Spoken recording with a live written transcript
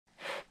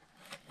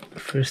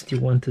First you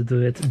want to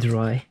do it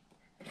dry,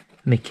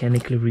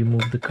 mechanically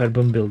remove the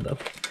carbon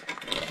buildup,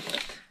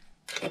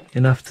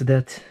 and after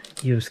that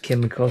use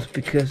chemicals,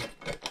 because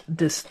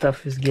this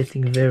stuff is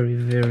getting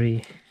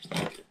very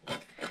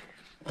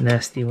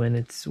nasty when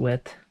it's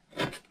wet.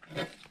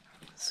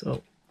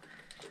 So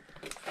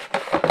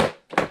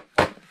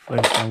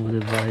first I would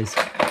advise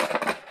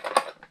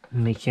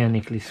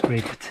mechanically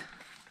scrape it.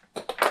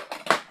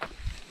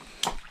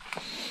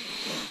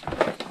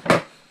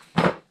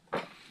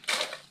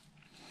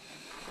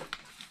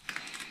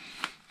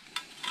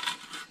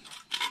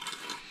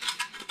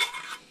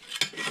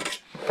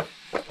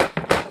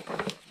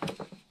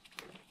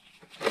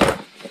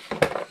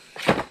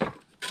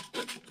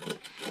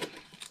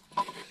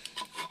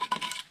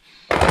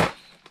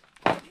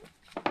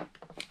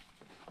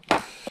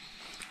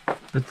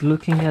 But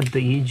looking at the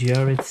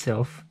EGR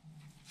itself,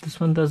 this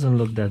one doesn't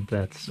look that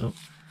bad. So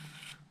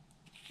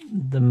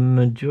the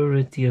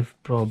majority of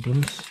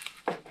problems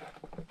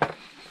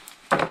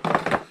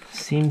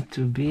seem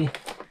to be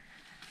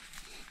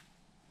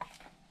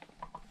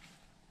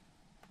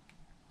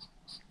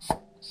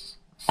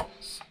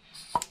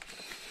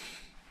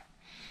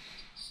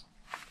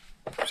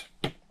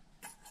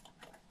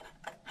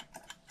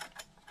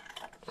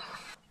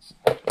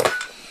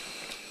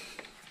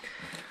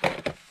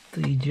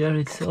the EGR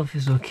itself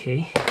is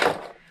okay,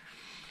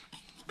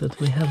 but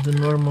we have the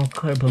normal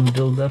carbon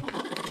buildup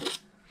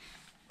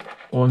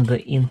on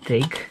the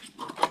intake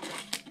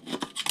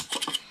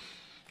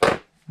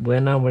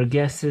when our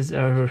gases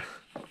are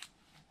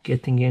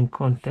getting in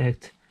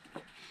contact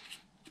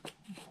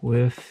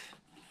with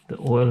the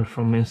oil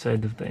from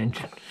inside of the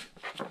engine.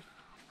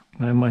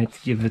 I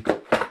might give it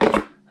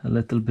a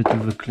little bit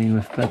of a clean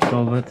with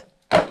petrol, but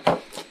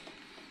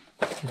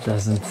it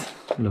doesn't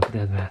look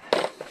that bad.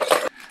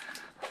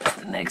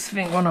 The next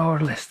thing on our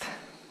list,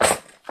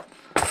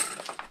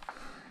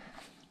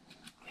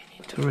 we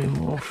need to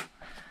remove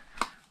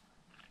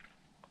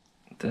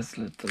this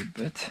little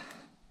bit.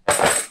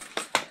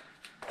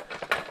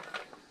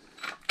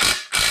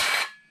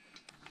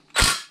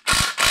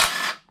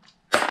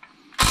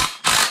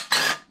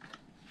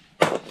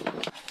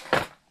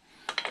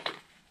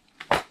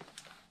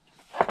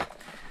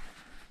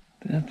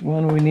 That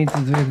one we need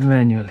to do it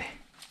manually.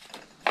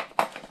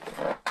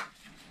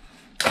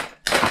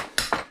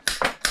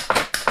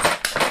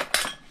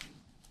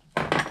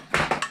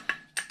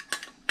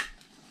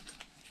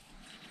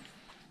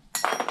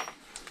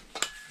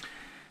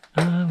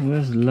 I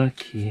was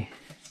lucky,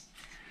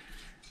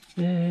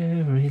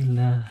 very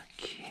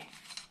lucky.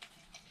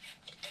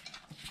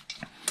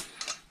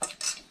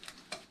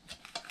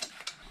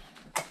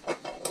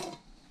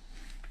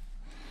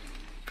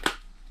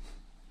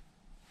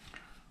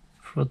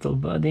 Throttle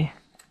body,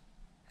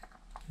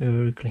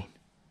 very clean,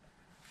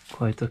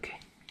 quite okay.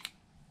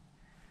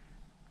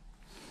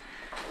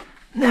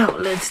 Now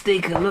let's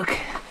take a look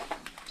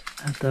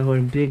at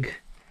our big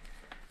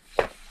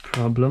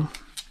problem,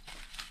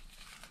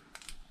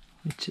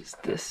 which is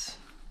this.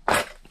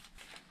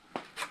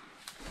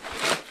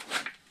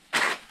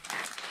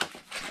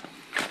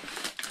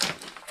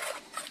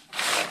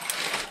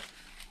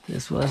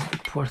 This was the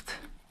port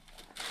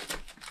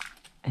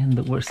in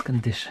the worst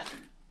condition.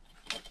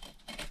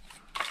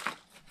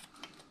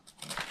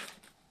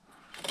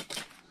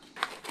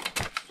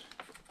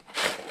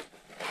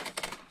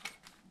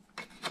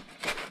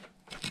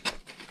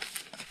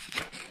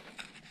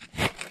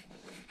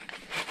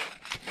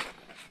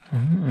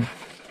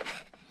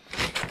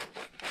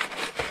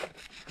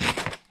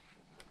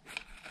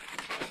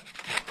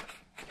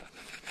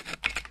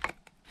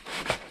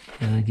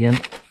 And again,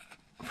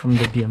 from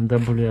the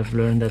BMW, I've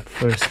learned that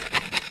first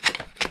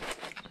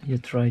you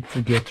try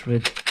to get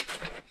rid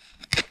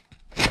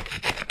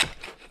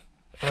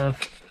of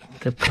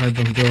the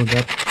carbon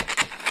buildup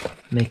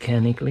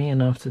mechanically,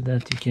 and after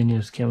that you can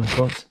use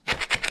chemicals,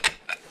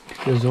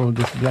 because all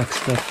this black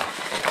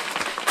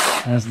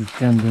stuff has the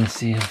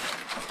tendency of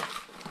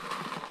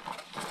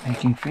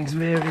making things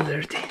very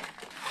dirty.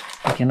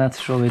 I cannot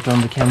show it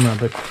on the camera,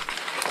 but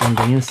on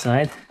the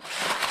inside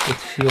it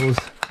feels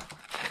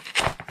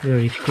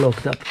very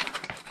clogged up.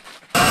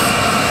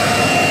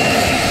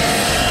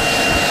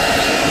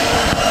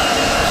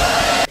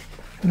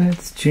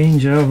 Let's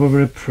change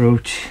our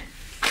approach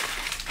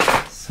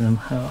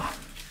somehow.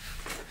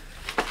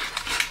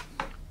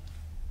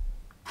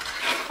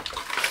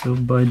 So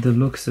by the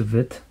looks of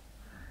it,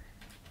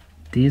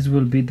 these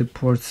will be the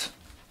ports,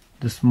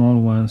 the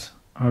small ones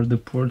are the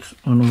ports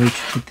on which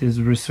it is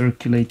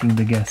recirculating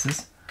the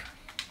gases,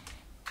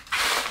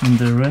 and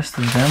the rest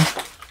of them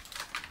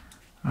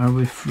are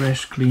with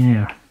fresh clean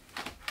air.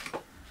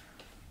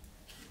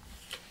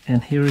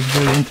 And here it's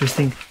very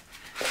interesting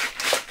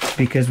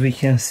because we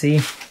can see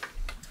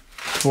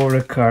for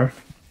a car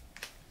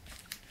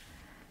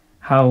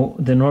how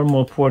the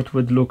normal port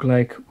would look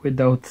like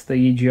without the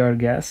EGR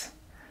gas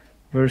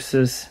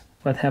versus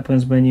what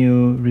happens when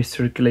you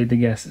recirculate the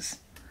gases.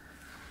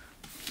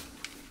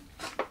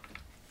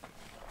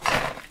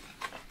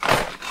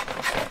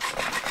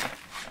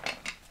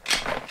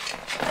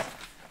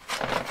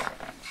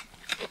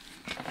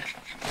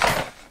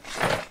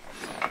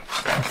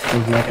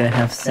 Feels like I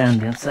have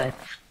sand inside.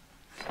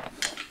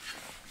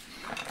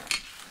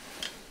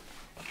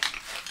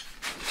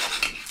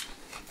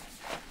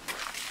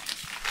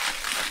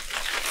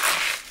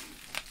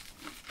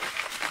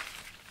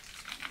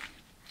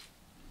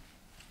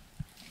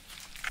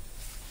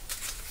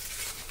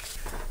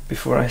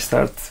 Before I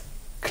start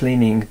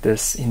cleaning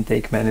this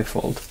intake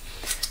manifold,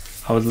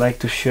 I would like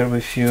to share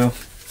with you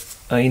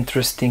an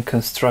interesting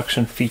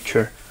construction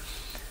feature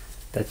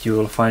that you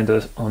will find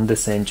on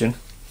this engine.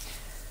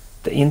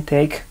 The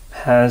intake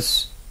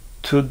has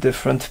two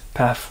different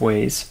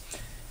pathways.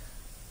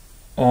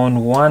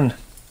 On one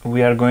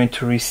we are going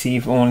to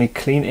receive only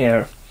clean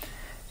air,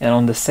 and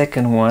on the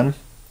second one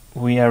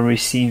we are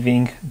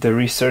receiving the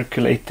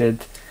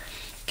recirculated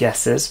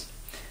gases.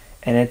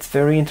 And it's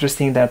very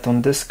interesting that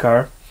on this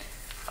car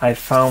I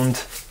found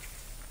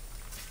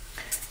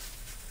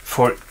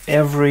for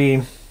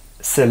every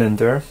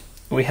cylinder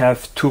we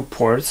have two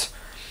ports.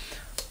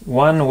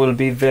 One will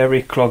be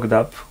very clogged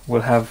up,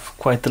 will have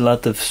quite a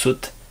lot of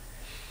soot,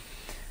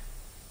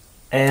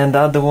 and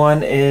the other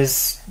one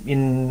is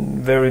in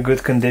very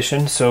good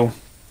condition, so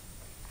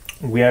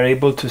we are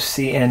able to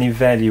see and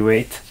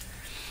evaluate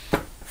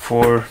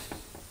for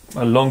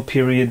a long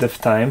period of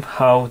time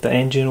how the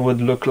engine would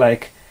look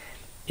like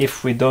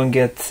if we don't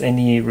get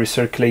any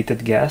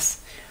recirculated gas,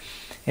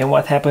 and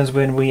what happens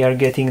when we are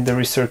getting the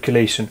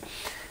recirculation.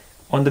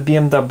 On the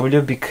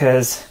BMW,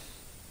 because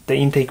the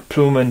intake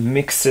plume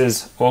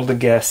mixes all the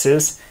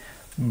gases,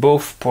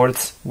 both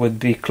ports would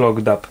be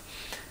clogged up.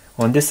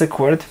 On this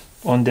Accord,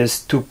 on this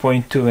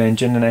 2.2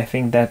 engine, and I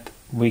think that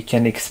we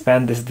can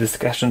expand this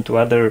discussion to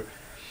other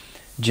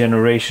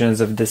generations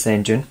of this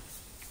engine,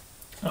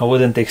 I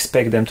wouldn't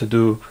expect them to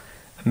do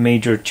a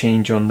major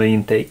change on the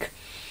intake.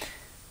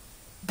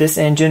 This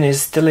engine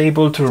is still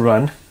able to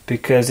run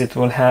because it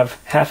will have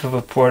half of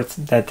a port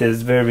that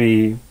is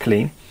very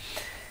clean,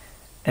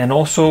 and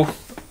also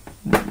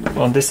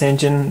on this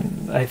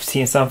engine I've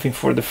seen something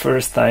for the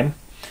first time.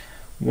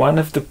 One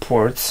of the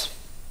ports,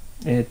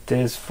 it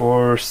is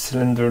for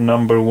cylinder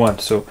number 1,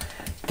 so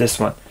this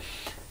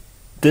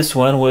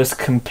one was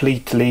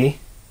completely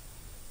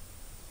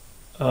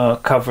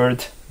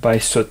covered by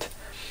soot.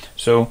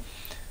 So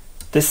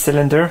this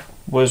cylinder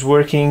was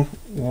working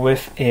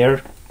with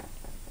air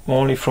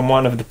only from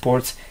one of the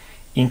ports,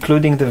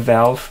 including the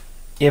valve.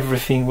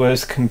 Everything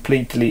was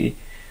completely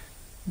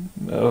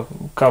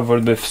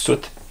covered with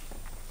soot.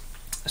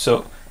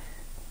 So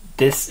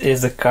this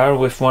is a car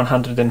with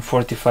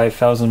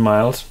 145,000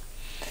 miles.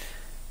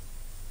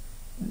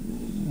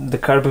 The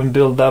carbon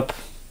buildup,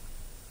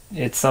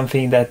 it's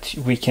something that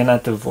we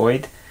cannot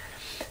avoid,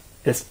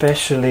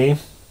 especially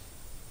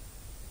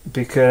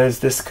because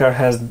this car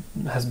has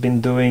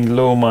been doing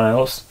low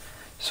miles,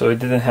 so it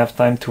didn't have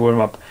time to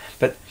warm up.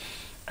 But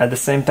at the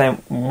same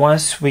time,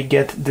 once we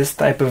get this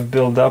type of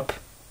buildup,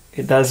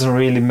 it doesn't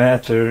really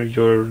matter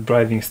your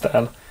driving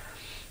style,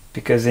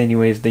 because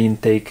anyways the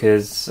intake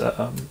is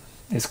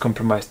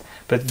compromised.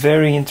 But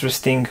very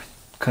interesting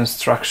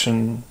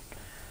construction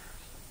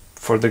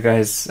for the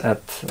guys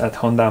at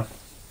Honda.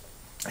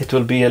 It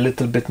will be a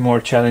little bit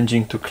more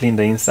challenging to clean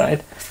the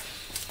inside,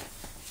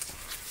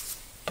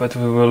 but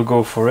we will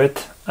go for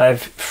it.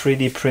 I've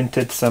 3D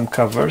printed some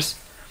covers,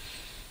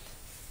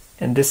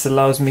 and this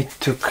allows me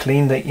to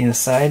clean the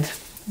inside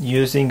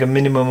using a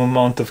minimum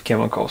amount of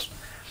chemicals.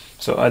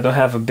 So I don't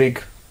have a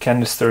big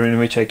canister in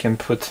which I can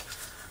put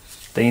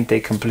the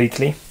intake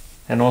completely,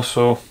 and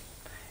also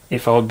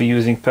if I'll be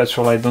using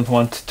petrol, I don't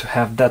want to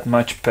have that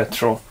much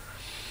petrol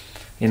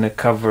in a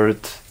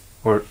covered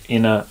or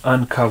in an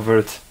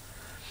uncovered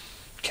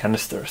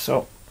canister.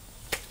 So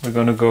we're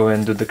gonna go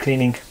and do the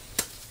cleaning.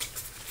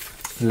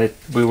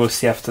 We will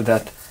see after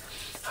that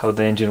how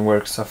the engine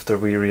works after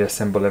we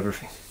reassemble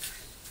everything.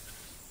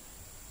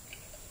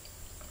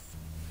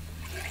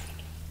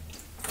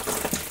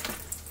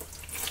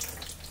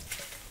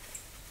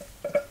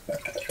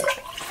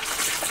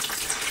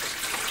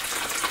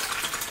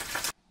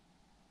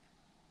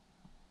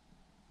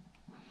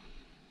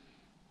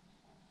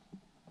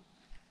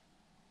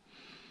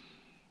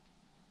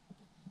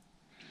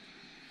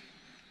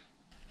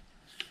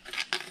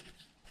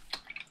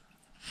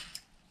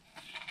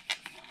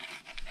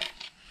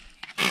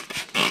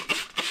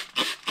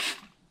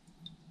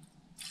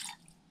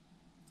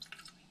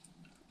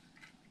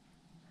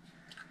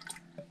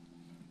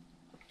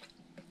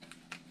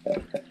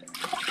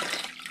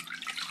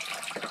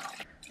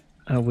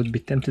 I would be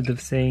tempted of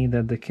saying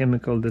that the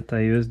chemical that I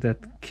use,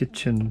 that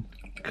kitchen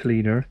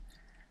cleaner,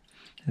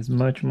 is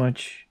much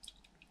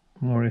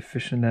more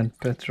efficient than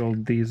petrol,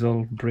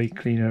 diesel, brake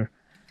cleaner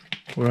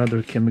or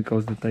other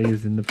chemicals that I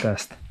used in the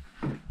past.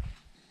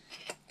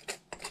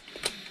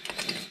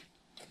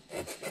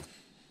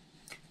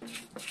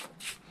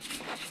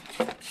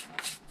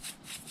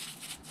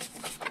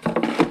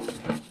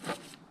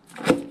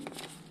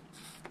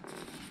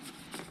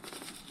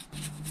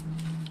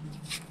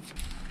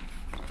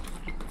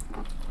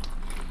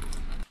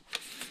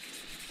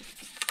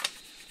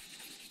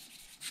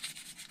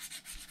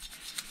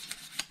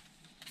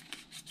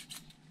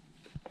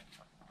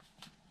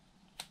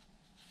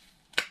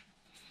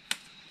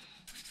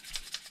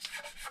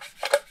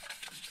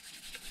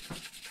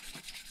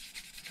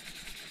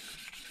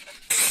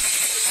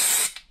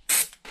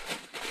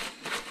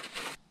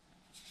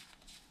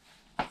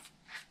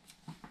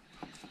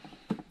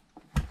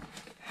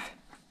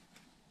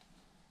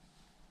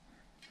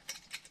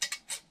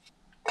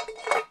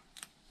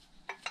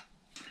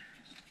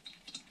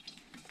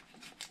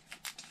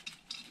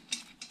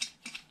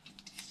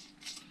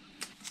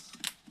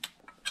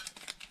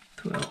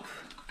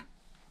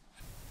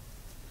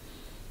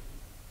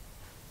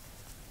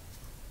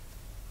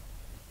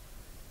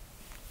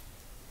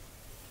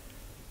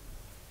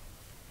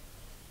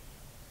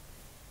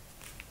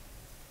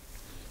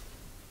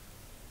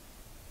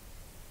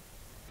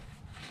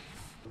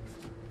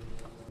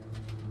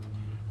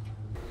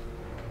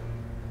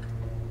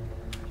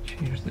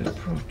 Here's the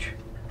approach.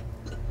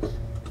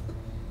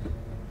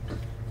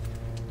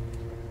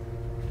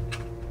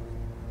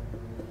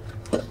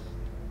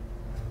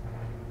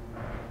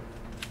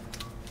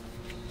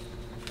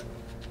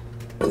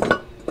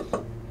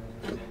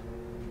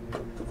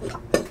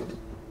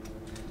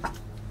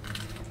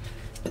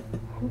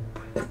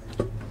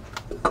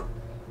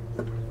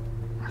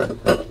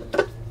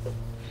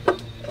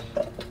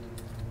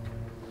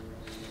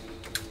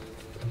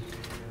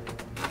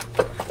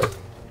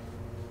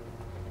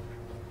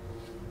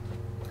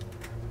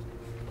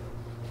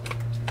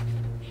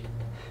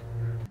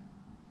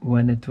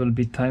 When it will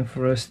be time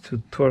for us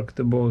to torque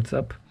the bolts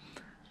up,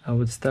 I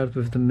would start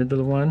with the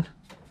middle one,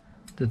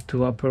 the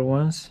two upper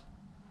ones,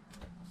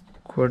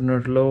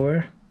 corner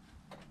lower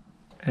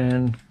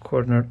and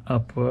corner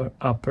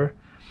upper,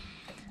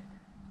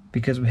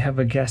 because we have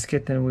a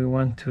gasket and we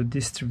want to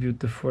distribute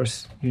the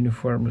force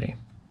uniformly.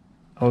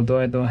 Although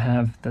I don't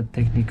have the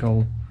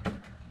technical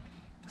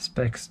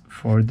specs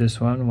for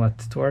this one,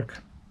 what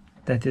torque,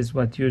 that is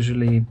what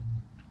usually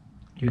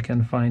you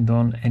can find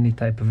on any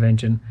type of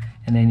engine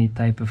and any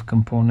type of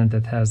component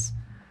that has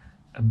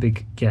a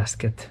big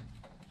gasket.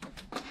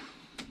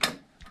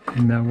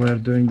 And now we're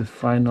doing the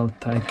final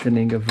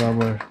tightening of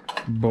our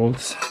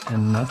bolts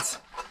and nuts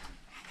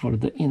for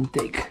the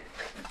intake.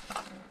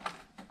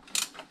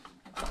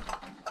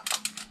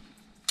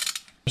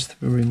 First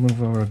we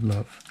remove our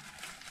glove.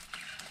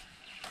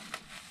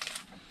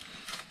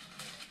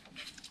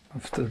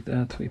 After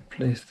that we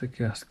place the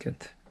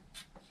gasket.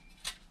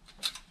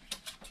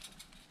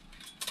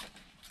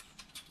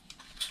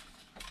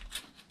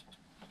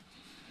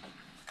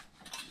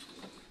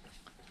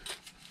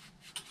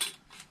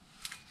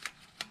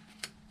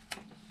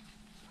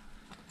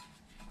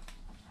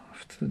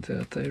 After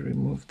that I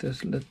remove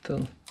this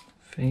little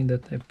thing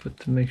that I put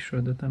to make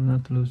sure that I'm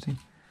not losing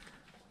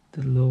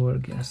the lower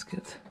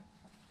gasket.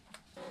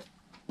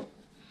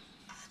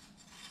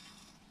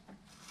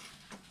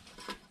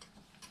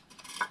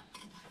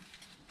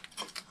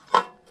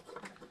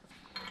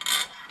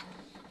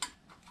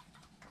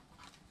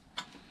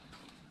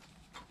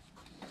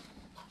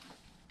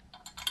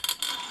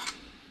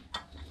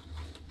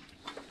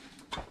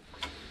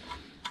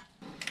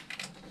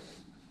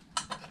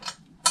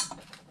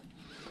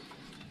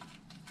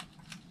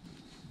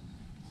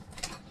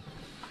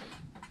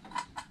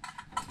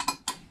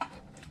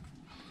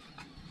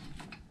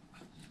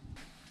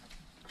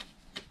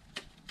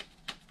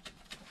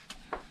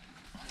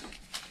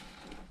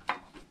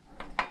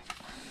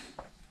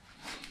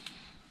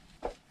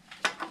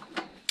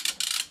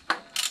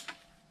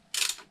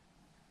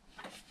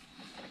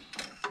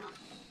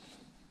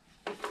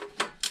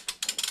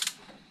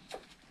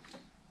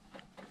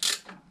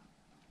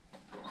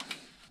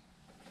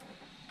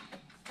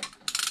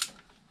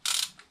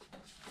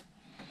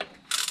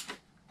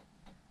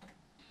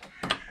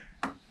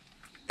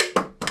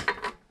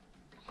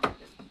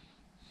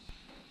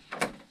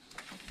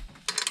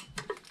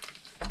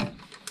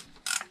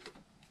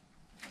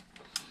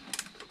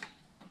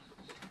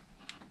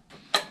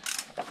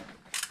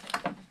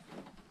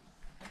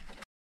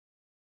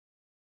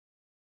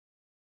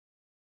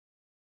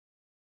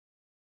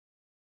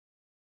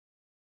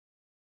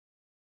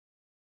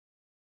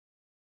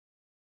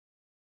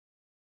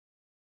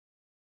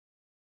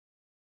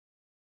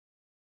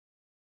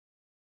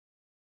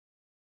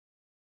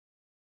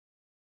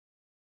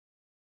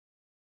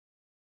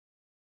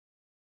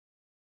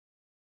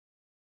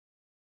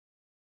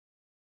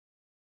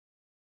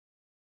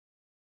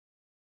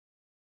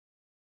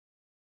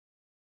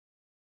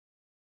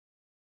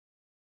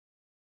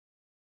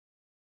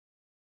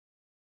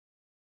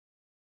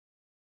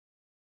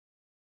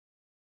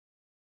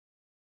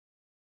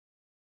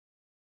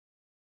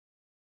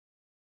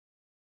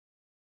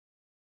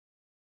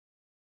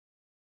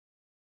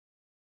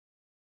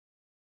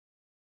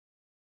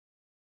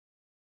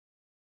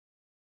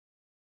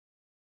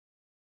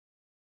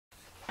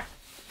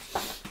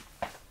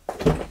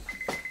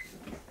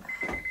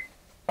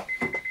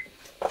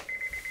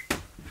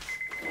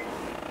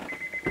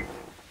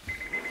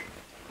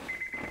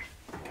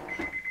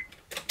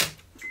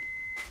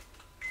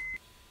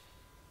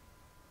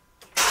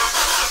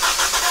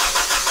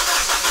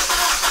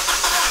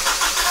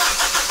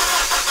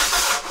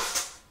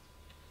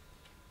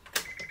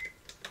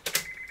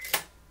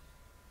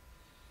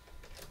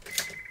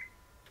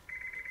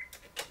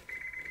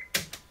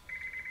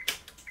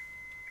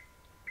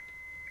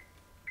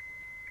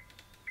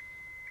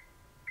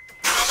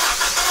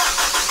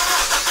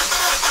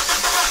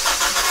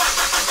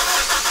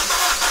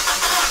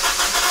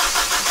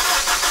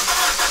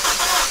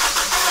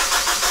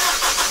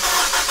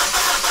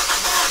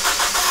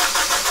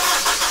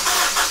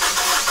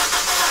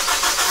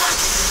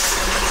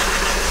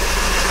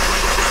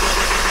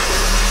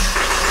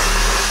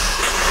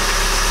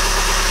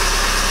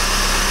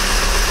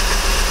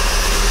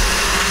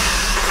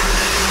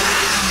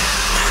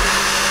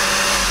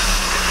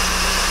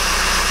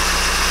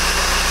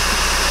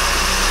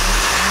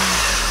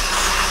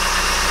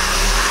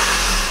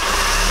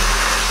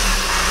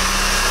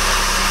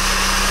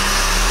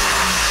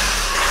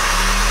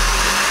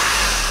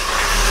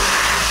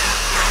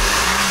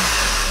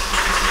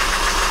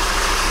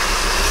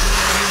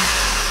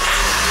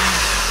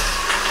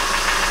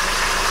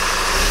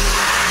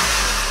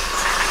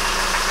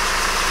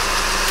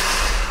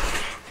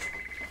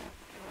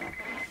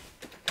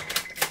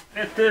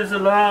 It is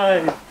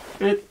alive!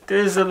 It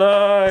is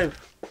alive!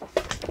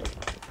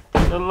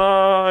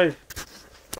 Alive!